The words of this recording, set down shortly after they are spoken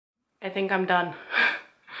I think I'm done.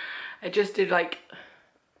 I just did like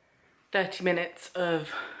 30 minutes of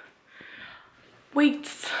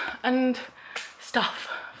weights and stuff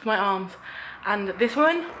for my arms. And this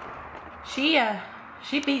one, she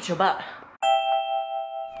beats your butt.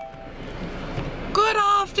 Good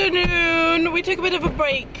afternoon. We took a bit of a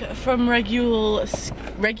break from regular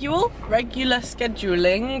scheduling.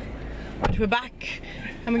 But we're back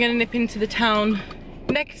and we're gonna nip into the town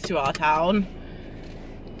next to our town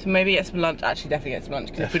to maybe get some lunch. Actually, definitely get some lunch,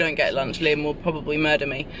 because if we don't get lunch, Liam will probably murder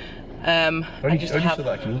me. Only so that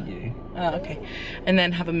I can eat you. Oh, okay. And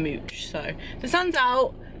then have a mooch. So the sun's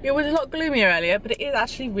out. It was a lot gloomier earlier, but it is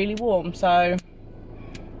actually really warm. So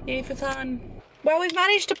yay for sun. Well, we've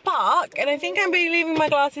managed to park, and I think I'm be leaving my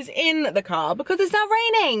glasses in the car because it's now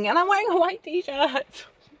raining, and I'm wearing a white t-shirt.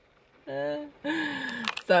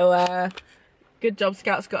 So good job.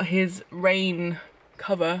 Scout's got his rain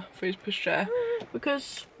cover for his pushchair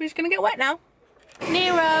because we're just gonna get wet now.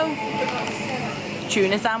 Nero.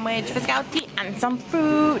 Tuna sandwich for Scouty and some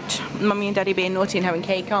fruit. Mummy and Daddy being naughty and having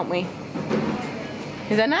cake, aren't we?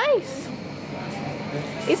 Is that nice?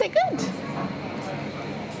 Is it good?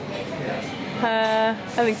 I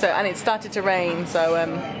think so. And it started to rain, so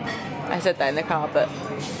I said that in the car, but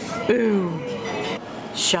boo.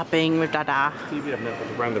 Shopping with Dada. TV I've never,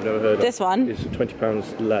 brand I've never heard of. This one is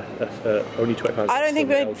 £20 less. Only £20. I don't think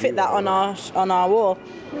we'd fit that on our wall.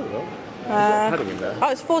 Oh, well. Padding in there. Oh,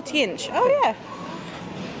 it's 40-inch. Oh yeah.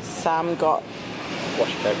 Sam got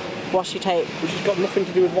washi tape. Washi tape. Which has got nothing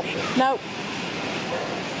to do with washing. Nope.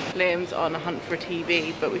 Liam's on a hunt for a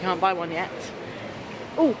TV, but we can't buy one yet.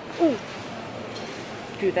 Ooh, ooh.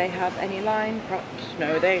 Do they have any line props?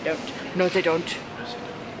 No, they don't. No, they don't.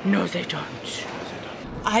 No, they don't.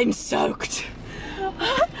 I'm soaked.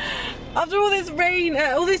 After all this rain,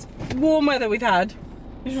 all this warm weather we've had,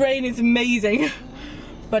 this rain is amazing.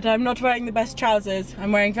 But I'm not wearing the best trousers.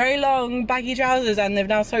 I'm wearing very long, baggy trousers, and they've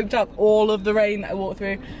now soaked up all of the rain that I walked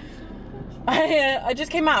through. I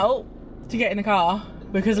just came out to get in the car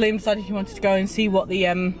because Liam decided he wanted to go and see what the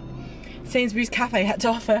Sainsbury's cafe had to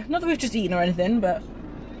offer. Not that we've just eaten or anything, but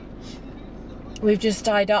we've just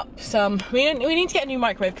dyed up some. We need to get a new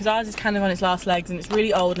microwave because ours is kind of on its last legs and it's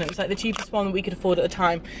really old, and it was like the cheapest one that we could afford at the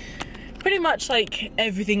time. Pretty much like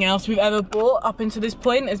everything else we've ever bought up until this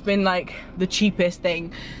point has been like the cheapest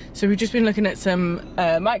thing. So we've just been looking at some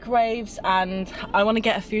microwaves, and I want to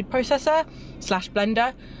get a food processor /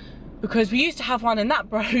 blender because we used to have one and that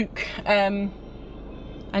broke. And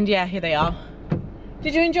yeah, here they are.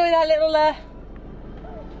 Did you enjoy that little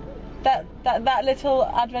that little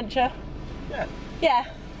adventure? Yeah. Yeah.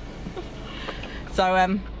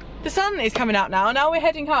 So the sun is coming out now. Now we're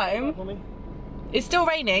heading home. It's still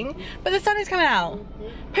raining, but the sun is coming out.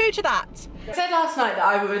 Poo to that. I said last night that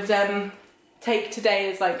I would take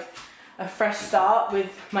today as like a fresh start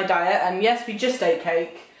with my diet, and yes, we just ate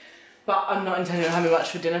cake, but I'm not intending on having much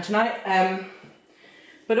for dinner tonight.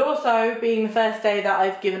 But also, being the first day that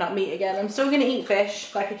I've given up meat again, I'm still going to eat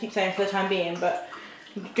fish, like I keep saying, for the time being, but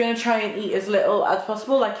I'm going to try and eat as little as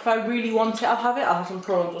possible. Like if I really want it, I'll have some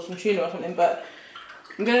prawns or some tuna or something, but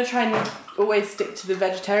I'm going to try and always stick to the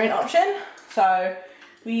vegetarian option. So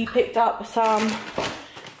we picked up some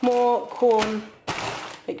more corn,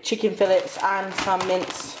 like chicken fillets, and some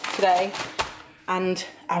mince today, and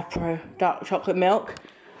Alpro dark chocolate milk,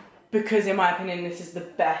 because in my opinion this is the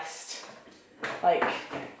best. Like,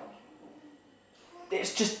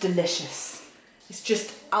 it's just delicious. It's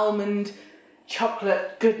just almond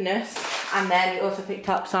chocolate goodness. And then we also picked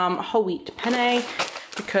up some whole wheat penne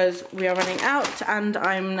because we are running out, and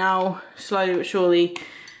I'm now slowly but surely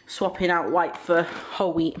swapping out white for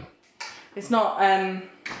whole wheat. It's not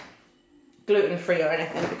gluten-free or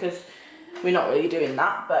anything because we're not really doing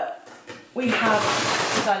that, but we have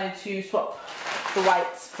decided to swap the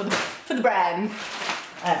whites for the brands.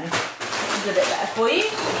 It's a bit better for you.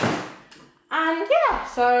 And yeah,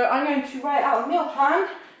 so I'm going to write out a meal plan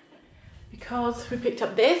because we picked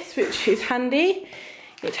up this, which is handy.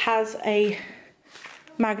 It has a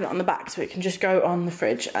magnet on the back so it can just go on the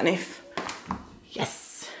fridge, and if,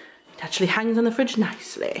 yes, it actually hangs on the fridge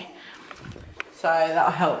nicely. So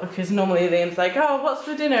that'll help, because normally Liam's like, oh, what's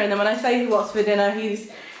for dinner? And then when I say what's for dinner,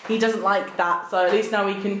 he doesn't like that. So at least now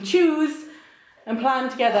we can choose and plan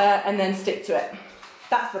together and then stick to it.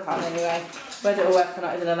 That's the plan anyway. Whether it'll work or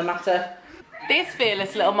not is another matter. This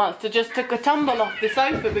fearless little monster just took a tumble off the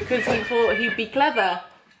sofa because he thought he'd be clever.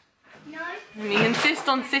 No. And he insists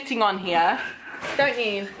on sitting on here. Don't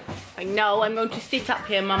you? Like, no, I'm going to sit up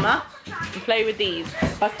here, Mama, and play with these.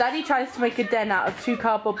 Whilst Daddy tries to make a den out of 2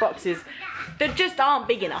 cardboard boxes that just aren't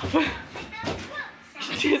big enough.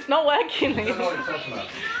 It's not working.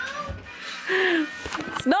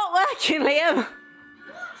 Liam.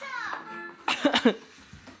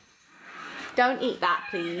 Don't eat that,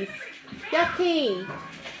 please. Yucky.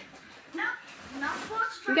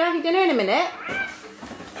 You're gonna have your dinner in a minute.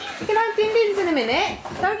 You're gonna have din-dins in a minute.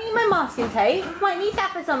 Don't eat my masking tape. You might need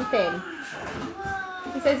that for something.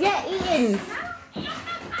 He says, yeah, eating.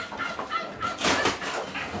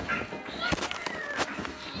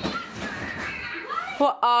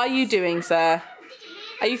 What are you doing, sir?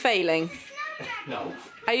 Are you failing? No.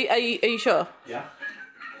 Are you sure? Yeah.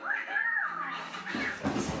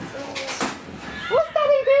 What's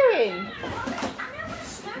Daddy doing?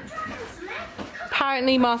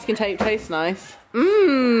 Apparently masking tape tastes nice.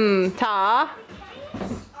 Mmm, Tar.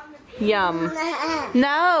 Yum.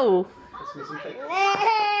 No.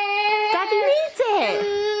 Daddy needs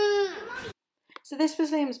it. So this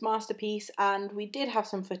was Liam's masterpiece, and we did have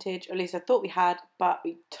some footage, or at least I thought we had, but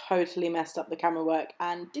we totally messed up the camera work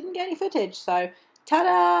and didn't get any footage. So,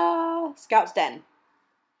 ta-da! Scout's Den.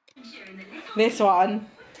 This one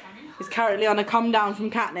is currently on a come down from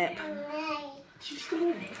catnip.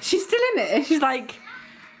 She's still in it. She's like,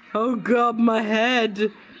 oh god, my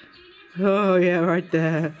head. Oh yeah, right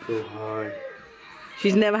there. So high.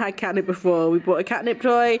 She's never had catnip before. We bought a catnip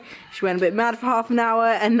toy. She went a bit mad for half an hour,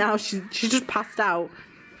 and now she's just passed out.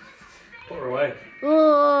 Put her away.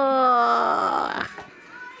 Oh,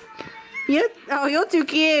 you're too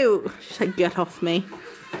cute. She's like, get off me.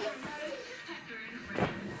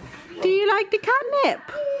 Do you like the catnip?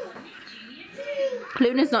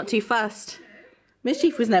 Luna's not too fussed.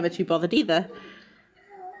 Mischief was never too bothered either.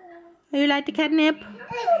 Do you like the catnip?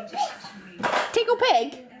 Tickle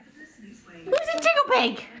Pig? Who's a Tickle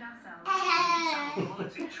Pig?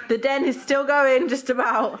 The den is still going, just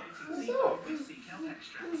about.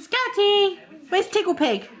 Scotty! Where's Tickle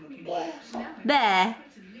Pig? There.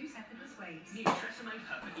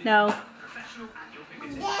 No.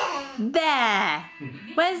 There.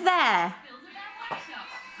 Where's there?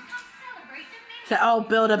 So, oh,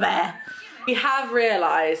 Build-A-Bear. We have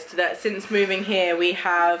realised that since moving here we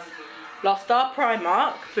have lost our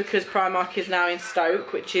Primark, because Primark is now in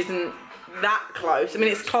Stoke, which isn't that close. I mean,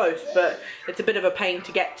 it's close, but it's a bit of a pain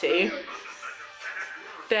to get to.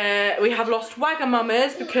 We have lost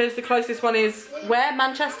Wagamama's, because the closest one is where?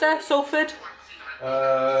 Manchester? Salford?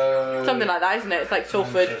 Something like that, isn't it? It's like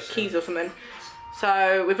Salford Keys or something.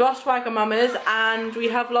 So we've lost Wagamama's, and we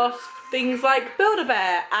have lost things like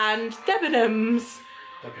Build-A-Bear and Debenhams.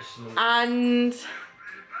 And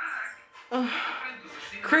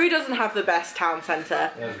Crewe doesn't have the best town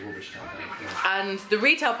centre. And the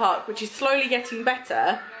retail park, which is slowly getting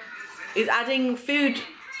better, is adding food,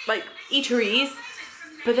 like eateries,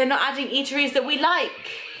 but they're not adding eateries that we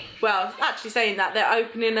like. Well, actually saying that, they're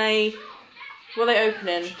opening a, what are they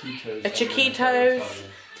opening? A Chiquitos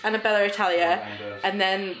and a Bella Italia. And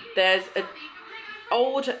then there's an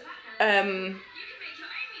old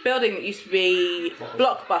building that used to be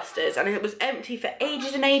Blockbusters, and it was empty for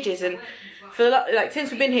ages and ages, and for like since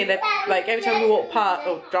we've been here, they've like every time we walk past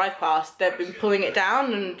or drive past, they've been pulling it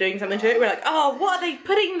down and doing something to it. We're like, oh, what are they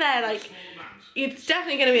putting there? Like, it's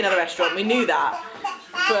definitely going to be another restaurant. We knew that,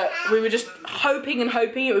 but we were just hoping and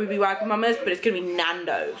hoping it would be Wagamama's, but it's going to be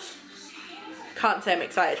Nando's. Can't say I'm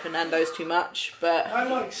excited for Nando's too much, but I'm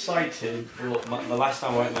not excited, but the last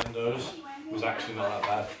time I went Nando's was actually not that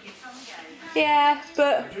bad. yeah,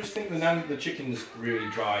 but I just think the chicken's really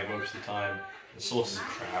dry most of the time. The sauce is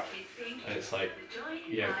crap, and it's like,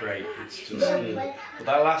 yeah, great, it's just good. But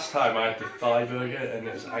that last time I had the thigh burger, and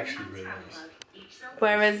it was actually really nice.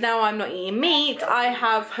 whereas now I'm not eating meat, I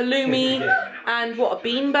have halloumi and what, a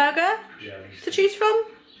bean burger to choose from?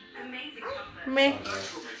 Me?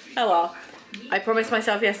 Oh well. I promised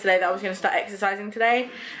myself yesterday that I was going to start exercising today,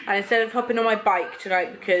 and instead of hopping on my bike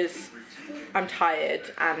tonight because I'm tired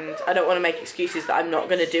and I don't want to make excuses that I'm not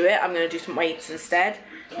going to do it, I'm going to do some weights instead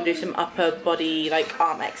and do some upper body, like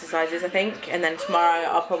arm exercises, I think, and then tomorrow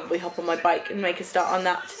I'll probably hop on my bike and make a start on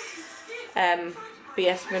that. But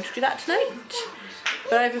yes, I'm going to do that tonight.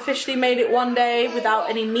 But I've officially made it one day without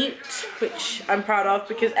any meat, which I'm proud of,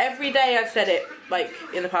 because every day I've said it, like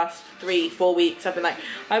in the past 3-4 weeks, I've been like,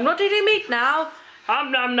 I'm not eating meat now,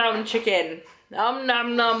 nom nom nom chicken, nom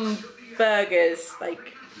nom nom burgers,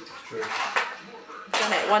 like,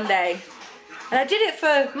 done it one day. And I did it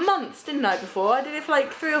for months, didn't I, before? I did it for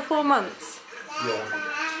like 3 or 4 months. Yeah.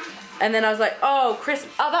 And then I was like, oh,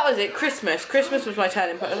 that was it, Christmas. Christmas was my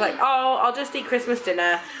turning point. I was like, oh, I'll just eat Christmas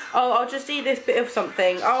dinner. Oh, I'll just eat this bit of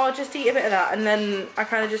something. Oh, I'll just eat a bit of that. And then I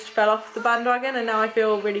kind of just fell off the bandwagon, and now I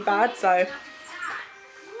feel really bad, so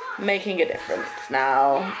making a difference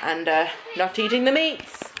now. And not eating the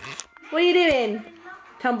meats. What are you doing,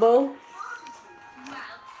 Tumble?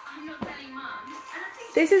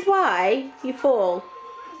 This is why you fall.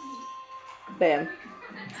 Liam.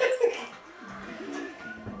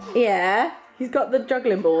 Yeah, he's got the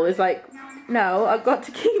juggling ball. It's like, no, I've got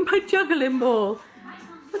to keep my juggling ball.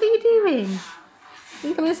 What are you doing? Are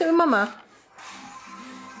you coming to sit with Mama?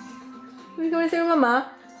 Are you coming to sit with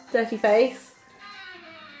Mama? Dirty face.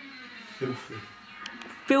 Filthy.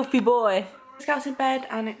 Filthy boy. Scout's in bed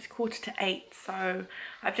and it's 7:45, so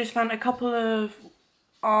I've just found a couple of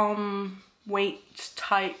arm weight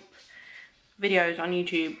type videos on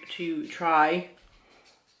YouTube to try.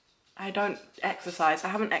 I don't exercise. I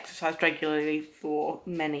haven't exercised regularly for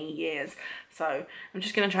many years, so I'm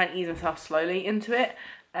just going to try and ease myself slowly into it.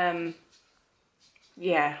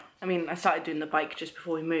 Yeah, I mean, I started doing the bike just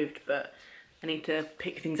before we moved, but I need to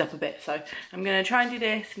pick things up a bit. So I'm going to try and do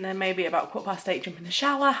this, and then maybe about 8:15 jump in the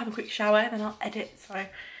shower, have a quick shower, then I'll edit. So I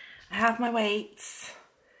have my weights.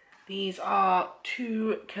 These are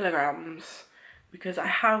 2 kilograms because I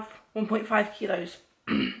have 1.5 kilos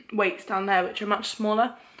weights down there, which are much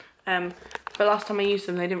smaller. But last time I used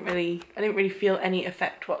them, I didn't really feel any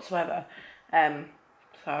effect whatsoever. So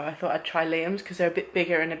I thought I'd try Liam's because they're a bit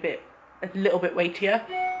bigger and a little bit weightier.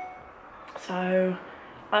 So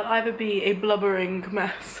I'll either be a blubbering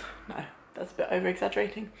mess. No, that's a bit over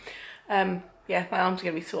exaggerating. Yeah, my arms are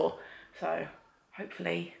gonna be sore. So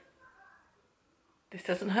hopefully this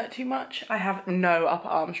doesn't hurt too much. I have no upper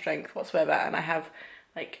arm strength whatsoever, and I have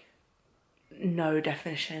like no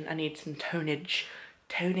definition. I need some tonage.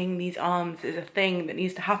 Toning these arms is a thing that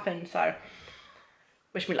needs to happen, so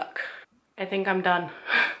wish me luck. I think I'm done.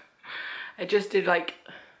 I just did like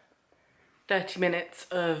 30 minutes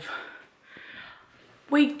of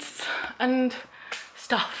weights and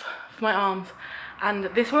stuff for my arms, and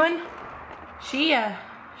this one, she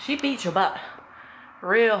beats your butt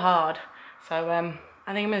real hard. So I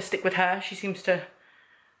think I'm gonna stick with her. She seems to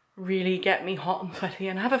really get me hot and sweaty,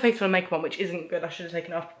 and I have a face full of makeup on, which isn't good. I should have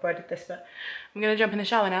taken it off before I did this, but I'm gonna jump in the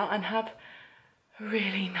shower now and have a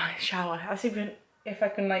really nice shower. I'll see if I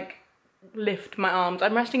can like lift my arms.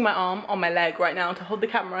 I'm resting my arm on my leg right now to hold the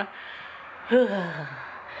camera.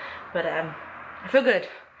 But I feel good.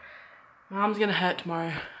 My arm's gonna hurt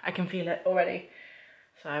tomorrow. I can feel it already.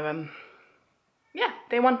 So yeah,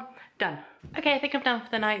 day 1 done. Okay, I think I'm done for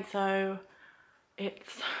the night. So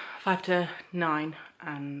it's 8:55 to 9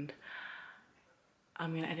 and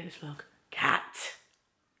I'm gonna edit this vlog. Cat,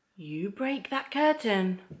 you break that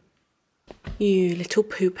curtain. You little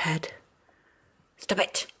poop head. Stop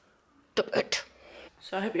it. Stop it.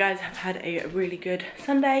 So I hope you guys have had a really good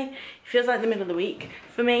Sunday. It feels like the middle of the week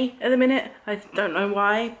for me at the minute. I don't know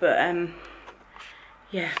why, but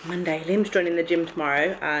yeah, Monday. Liam's joining the gym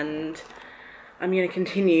tomorrow and I'm gonna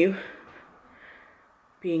continue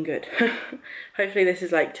being good. Hopefully this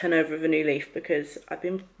is like turn over of a new leaf, because I've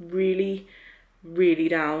been really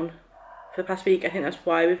down for the past week. I think that's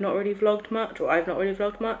why we've not really vlogged much, or I've not really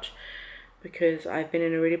vlogged much, because I've been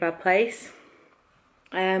in a really bad place.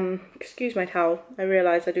 Excuse my towel. I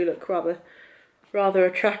realise I do look rather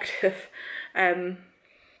attractive. But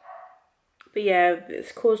yeah,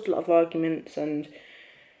 it's caused a lot of arguments and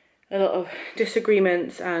a lot of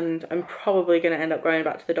disagreements, and I'm probably going to end up going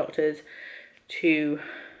back to the doctors to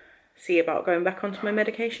see about going back onto my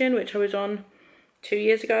medication, which I was on 2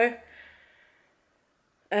 years ago.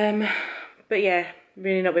 But yeah,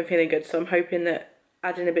 really not been feeling good, so I'm hoping that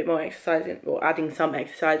adding a bit more exercise in, or adding some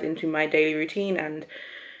exercise into my daily routine, and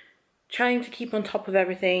trying to keep on top of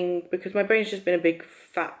everything, because my brain's just been a big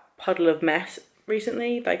fat puddle of mess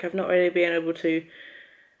recently. Like, I've not really been able to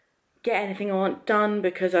get anything I want done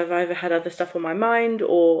because I've either had other stuff on my mind,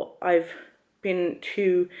 or I've been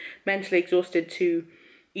too mentally exhausted to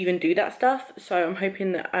even do that stuff. So I'm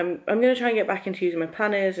hoping that I'm going to try and get back into using my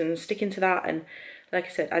planners and sticking to that, and like I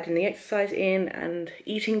said, adding the exercise in and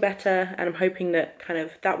eating better, and I'm hoping that kind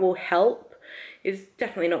of that will help. It's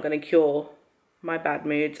definitely not going to cure my bad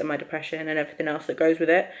moods and my depression and everything else that goes with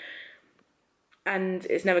it, and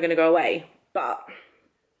it's never going to go away, but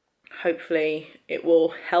hopefully it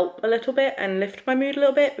will help a little bit and lift my mood a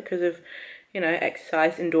little bit, because of, you know,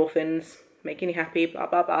 exercise, endorphins, making you happy, blah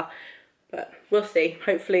blah blah. But we'll see.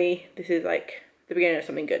 Hopefully this is like the beginning of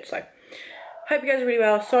something good. So hope you guys are really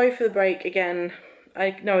well. Sorry for the break again.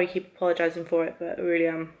 I know I keep apologising for it, but I really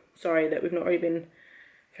am sorry that we've not really been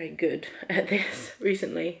very good at this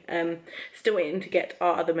recently. Still waiting to get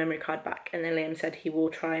our other memory card back, and then Liam said he will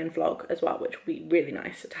try and vlog as well, which will be really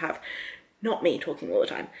nice to have, not me talking all the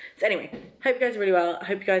time. So anyway, hope you guys are really well. I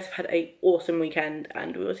hope you guys have had an awesome weekend,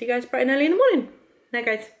 and we will see you guys bright and early in the morning. Night,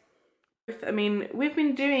 guys. I mean, I've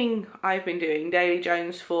been doing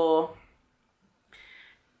DailyJones for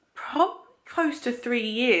probably close to 3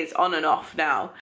 years on and off now.